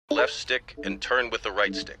left stick and turn with the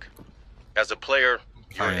right stick. As a player,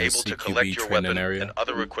 you're able to collect your weapon and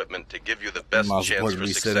other equipment to give you the best chance for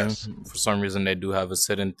success. For some reason, they do have a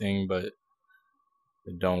sit-in thing, but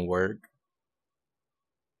it don't work.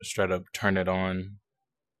 Straight up turn it on.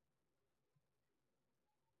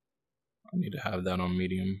 I need to have that on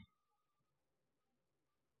medium.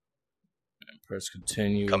 And press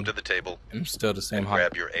continue. Come to the table. I'm still the same height.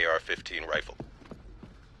 Grab your AR-15 rifle.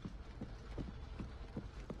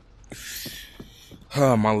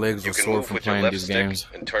 My legs are sore from playing these games.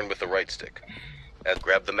 And turn with the right stick. And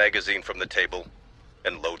grab the magazine from the table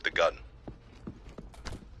and load the gun.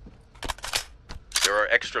 There are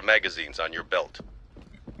extra magazines on your belt.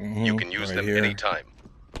 You can use them anytime.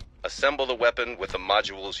 Assemble the weapon with the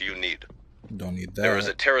modules you need. Don't need that. There is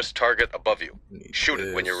a terrorist target above you. Shoot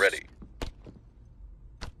it when you're ready.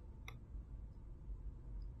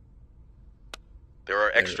 There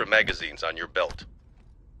are extra magazines on your belt.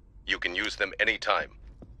 You can use them anytime.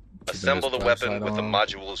 Assemble the weapon with the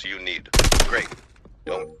modules you need. Great.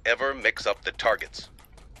 Don't ever mix up the targets.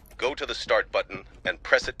 Go to the start button and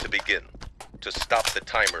press it to begin. To stop the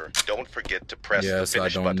timer, don't forget to press the finish button.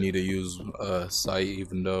 Yes, I don't need to use sight,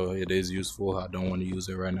 even though it is useful. I don't want to use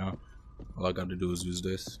it right now. All I got to do is use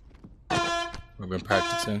this. I've been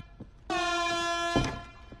practicing.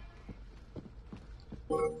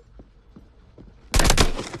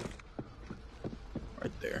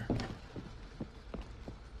 Right there.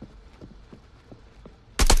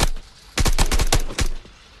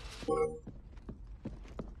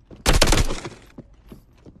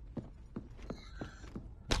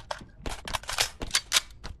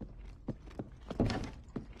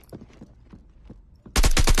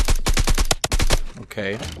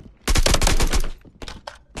 Okay.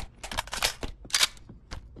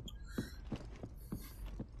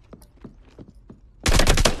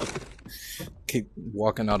 Keep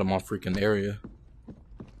walking out of my freaking area.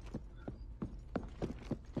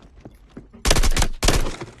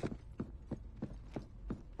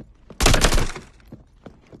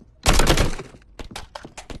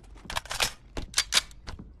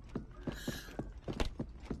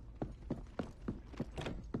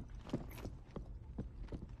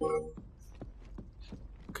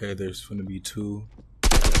 Okay, there's gonna be two.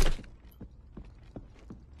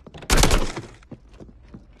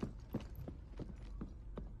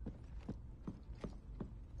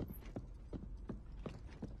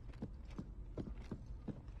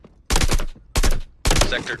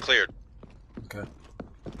 Sector cleared. Okay.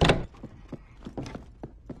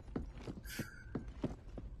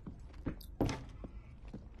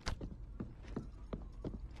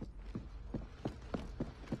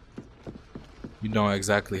 You don't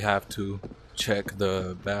exactly have to check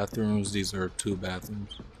the bathrooms. These are two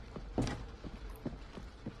bathrooms.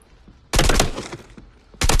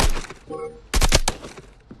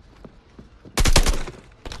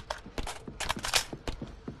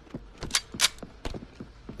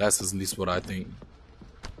 That's at least what I think.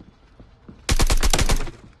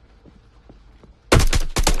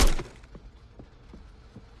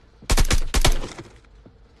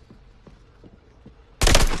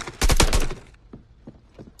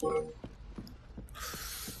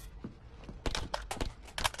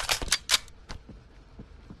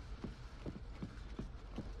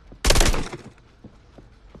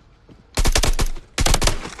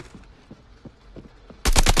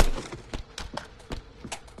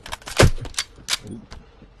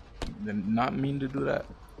 Did not mean to do that.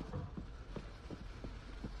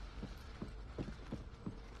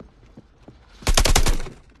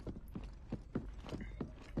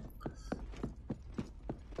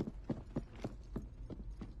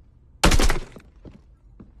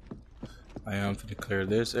 I am to clear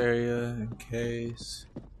this area in case,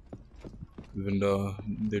 even though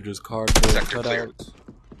they're just cardboard cutouts.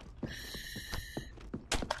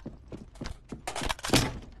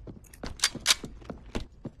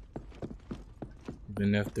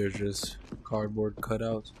 Even if they're just cardboard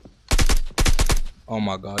cutouts. Oh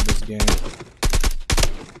my god, this game.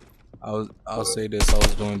 I'll say this, I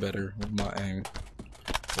was doing better with my aim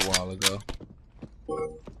a while ago.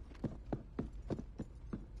 Oh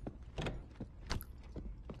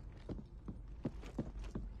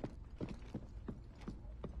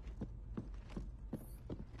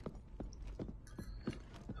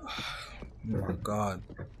my god.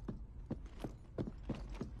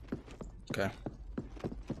 Okay.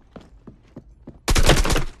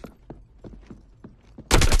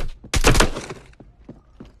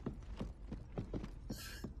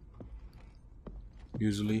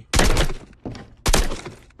 Usually.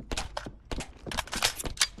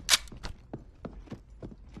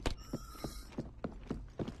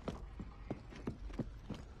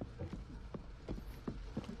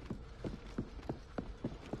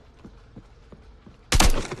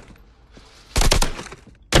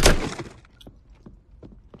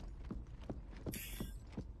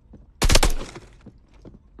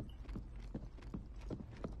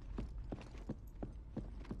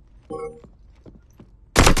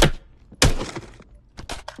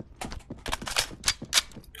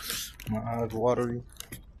 mouth watery.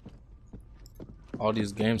 All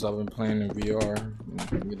these games I've been playing in VR,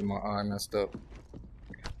 I'm getting my eye messed up.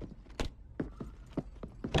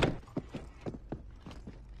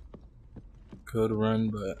 Could run,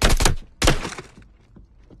 but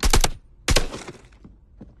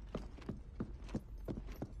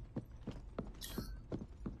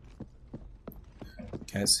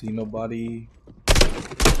can't see nobody.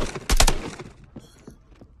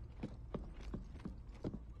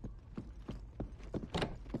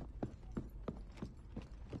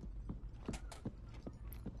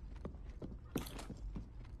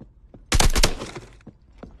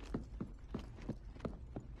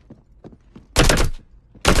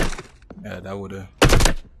 Yeah, that would've.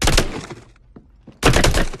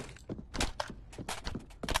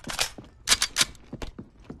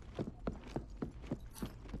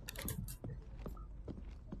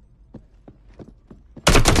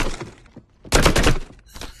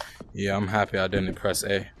 Yeah, I'm happy I didn't press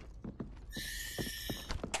A.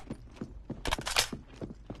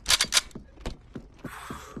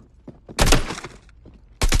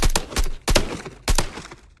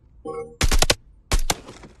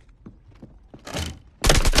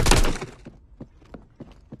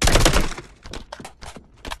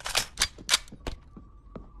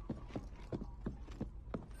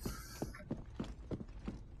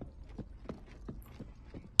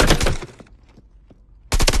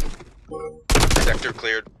 Sector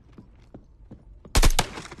cleared.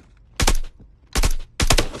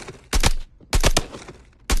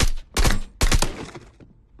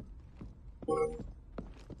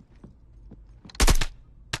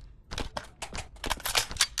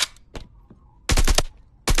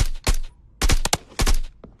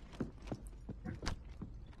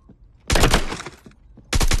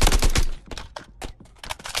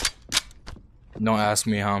 Don't ask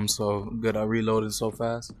me how I'm so good. I reloaded so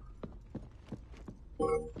fast.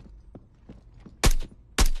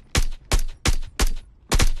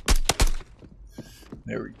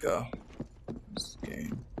 There we go. This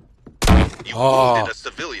game. You wounded a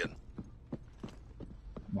civilian.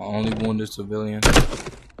 My only wounded civilian.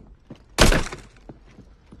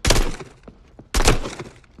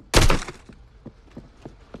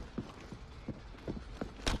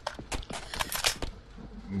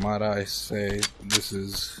 Might I say, this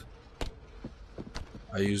is...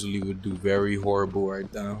 I usually would do very horrible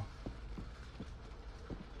right now.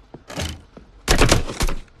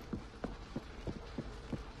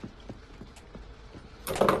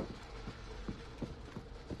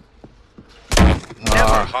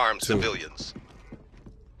 Never harm civilians.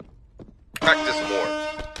 Practice more.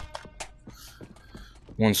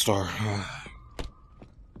 1 star.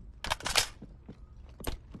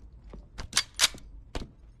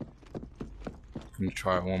 I'm gonna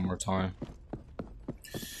try it one more time.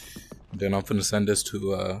 Then I'm gonna send this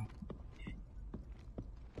to a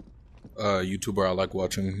YouTuber I like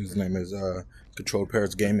watching. His name is Controlled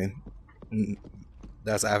Parrots Gaming.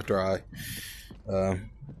 That's after I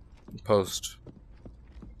post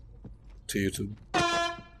to YouTube.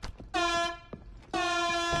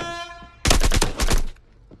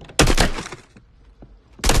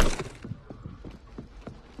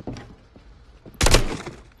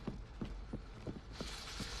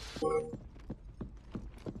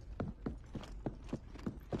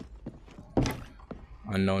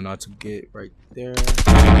 I know not to get right there.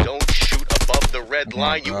 Don't shoot above the red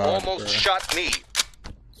line. You almost shot me.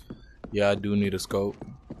 Yeah, I do need a scope.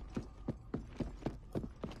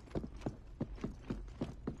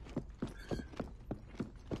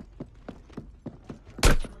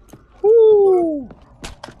 Woo!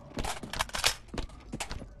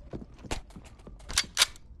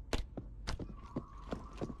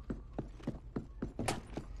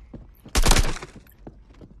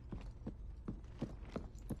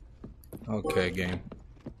 Okay, game.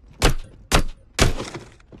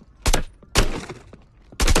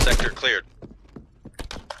 Sector cleared.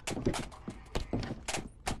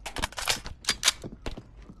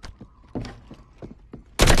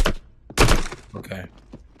 Okay.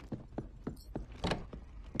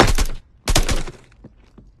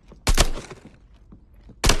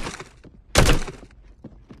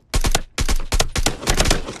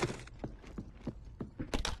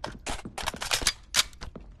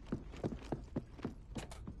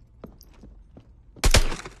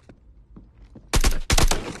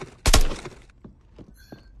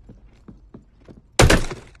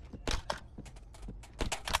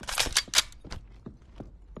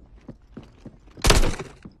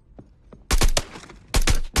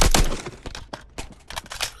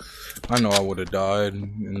 I know I would have died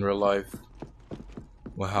in real life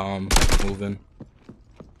with how I'm moving.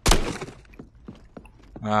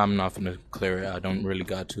 I'm not gonna clear it. I don't really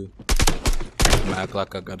got to. I'm gonna act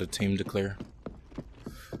like I got a team to clear.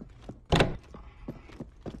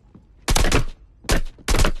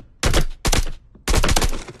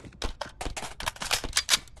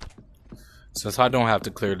 Since I don't have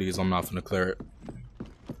to clear these, I'm not gonna clear it.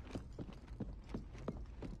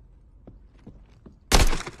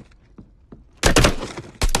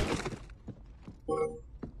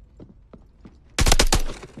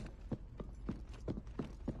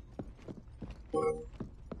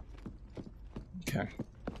 Okay.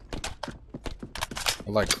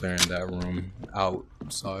 I like clearing that room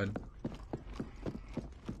outside.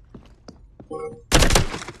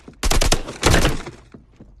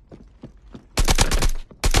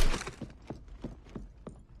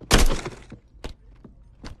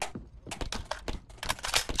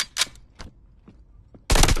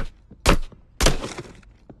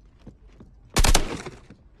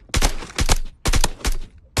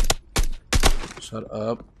 Shut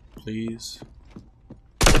up, please.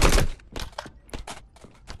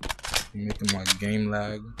 You're making my game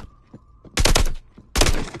lag.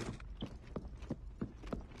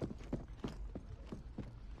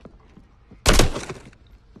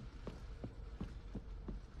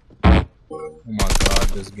 Oh my god,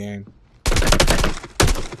 this game.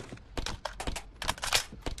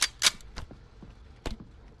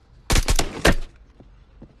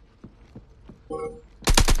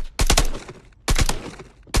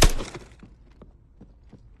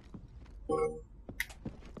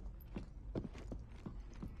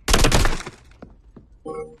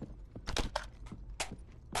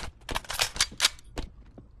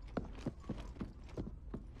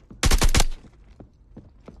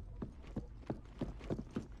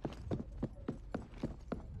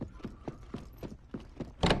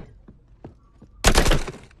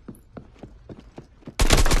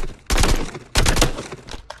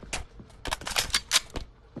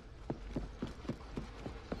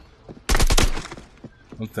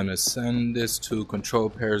 I'm gonna send this to Control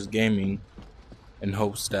Pairs Gaming in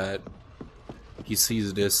hopes that he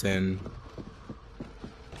sees this and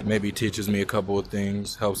maybe teaches me a couple of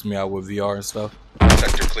things, helps me out with VR and stuff.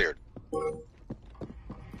 Sector cleared.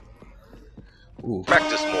 Ooh.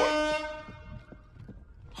 Practice more.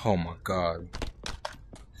 Oh my god.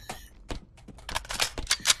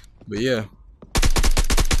 But yeah.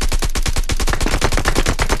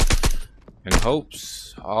 In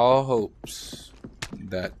hopes, all hopes,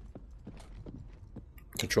 that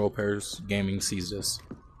Control Pairs Gaming sees this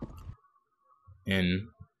and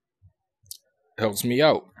helps me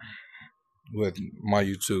out with my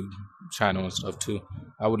YouTube channel and stuff too.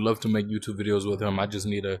 I would love to make YouTube videos with him. I just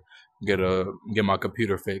need to get my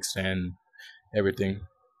computer fixed and everything.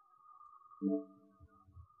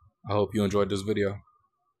 I hope you enjoyed this video.